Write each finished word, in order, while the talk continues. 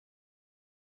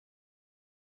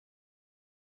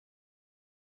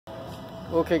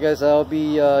Okay guys, I'll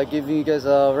be giving you guys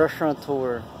a restaurant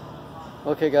tour.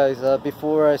 Okay guys,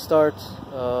 before I start,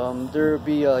 there will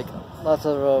be like lots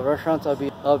of restaurants.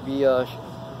 I'll be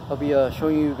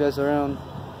showing you guys around.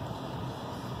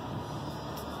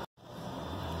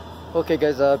 Okay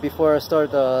guys, before I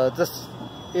start, this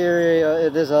area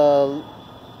it is a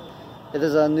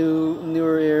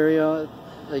newer area,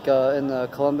 like in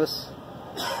Columbus.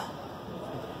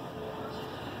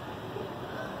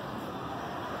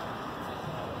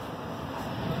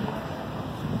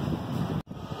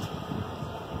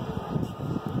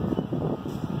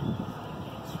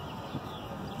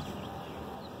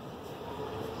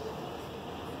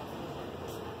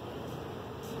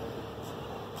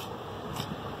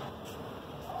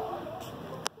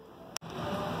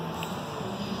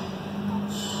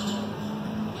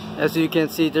 As you can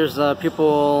see, there's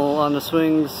people on the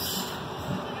swings.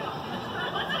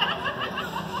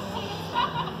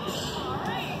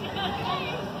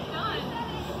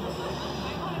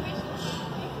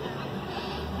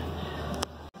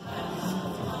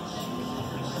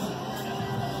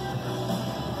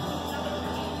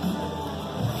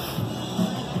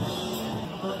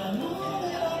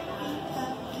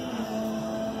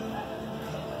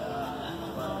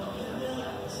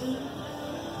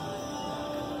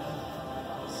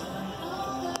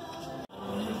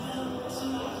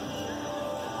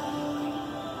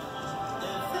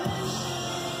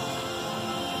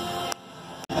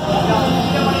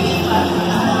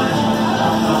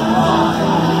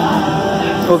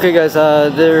 Okay guys,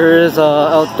 there is a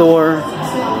outdoor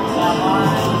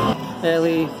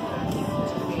alley.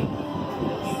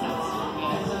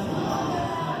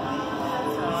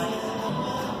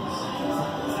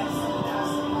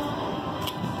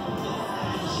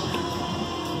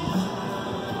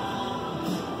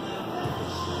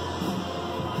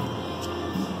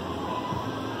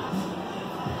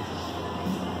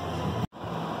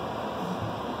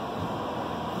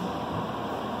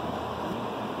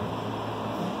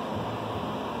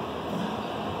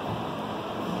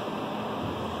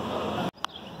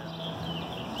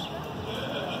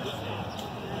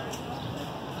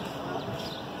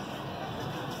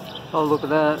 Oh, look at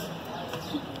that.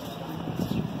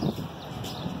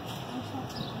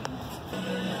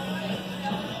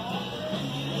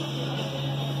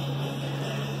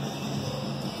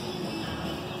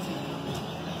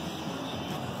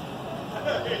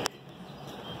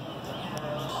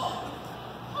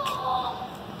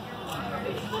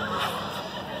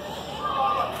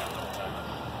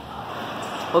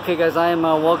 Okay guys, I am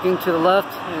walking to the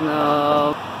left, and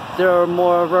there are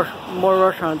more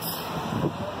restaurants.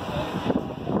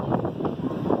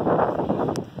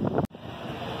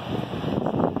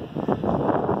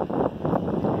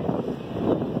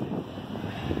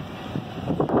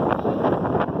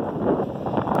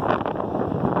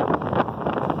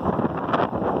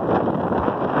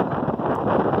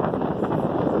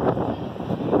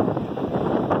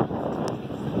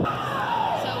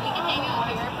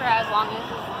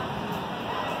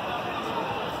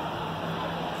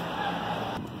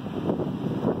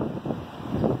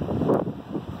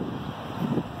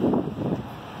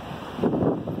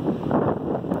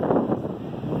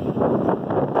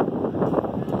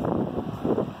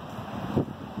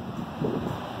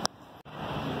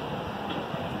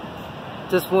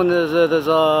 This one is there's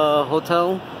a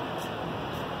hotel.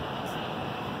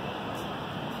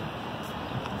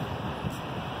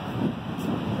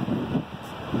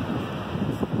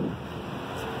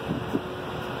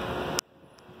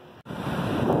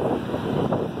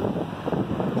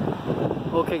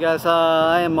 Okay guys,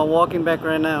 I am walking back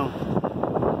right now.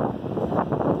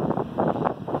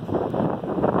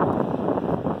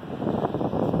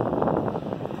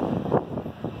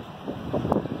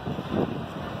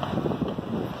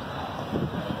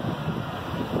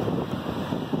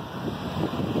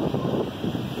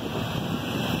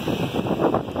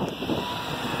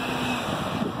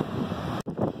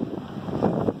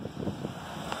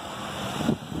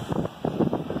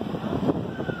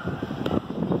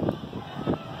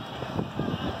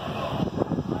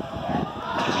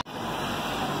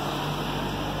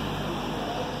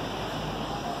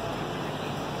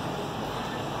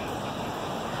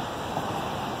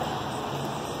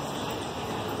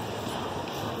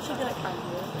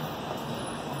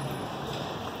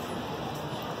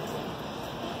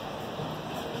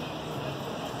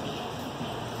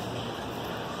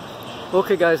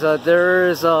 Okay guys, there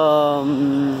is a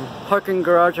parking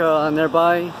garage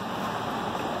nearby.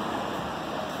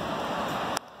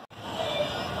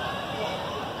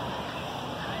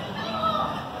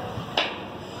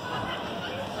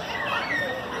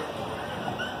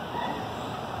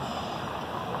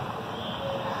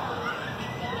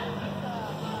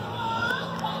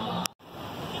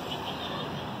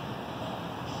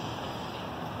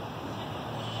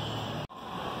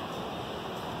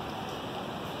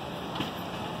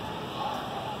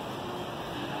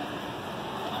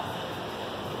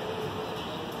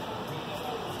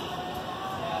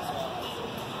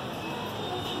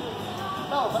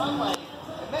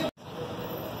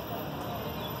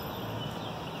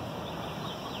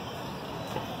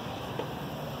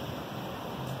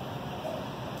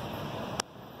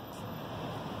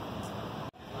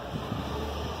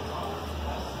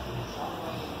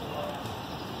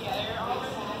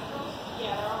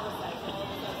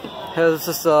 Has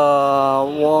this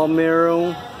wall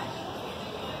mirror.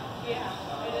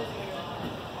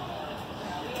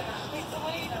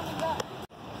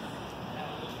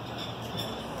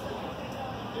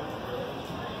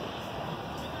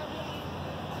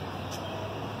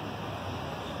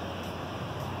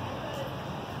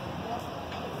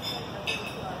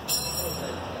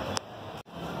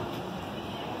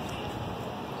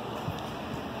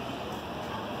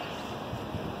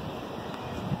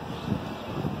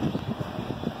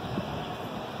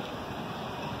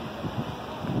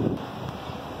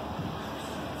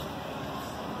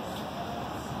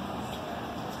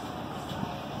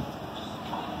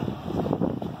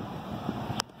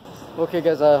 Okay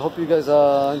guys, I hope you guys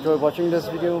enjoyed watching this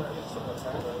video.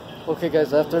 Okay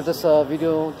guys, after this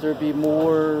video there'll be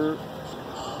more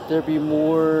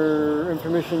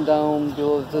information down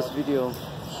below this video.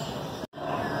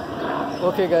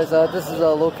 Okay guys, this is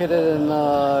located in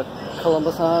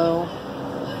Columbus, Ohio.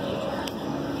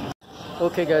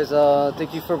 Okay guys,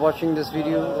 thank you for watching this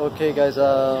video. Okay guys, if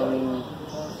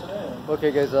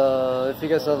you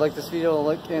guys like this video,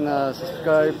 like and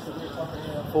subscribe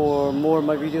for more of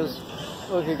my videos.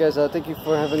 Okay guys, thank you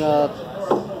for having a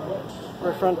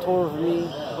restaurant tour of me.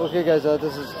 Okay guys,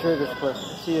 this is Trader's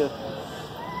Quest. See ya.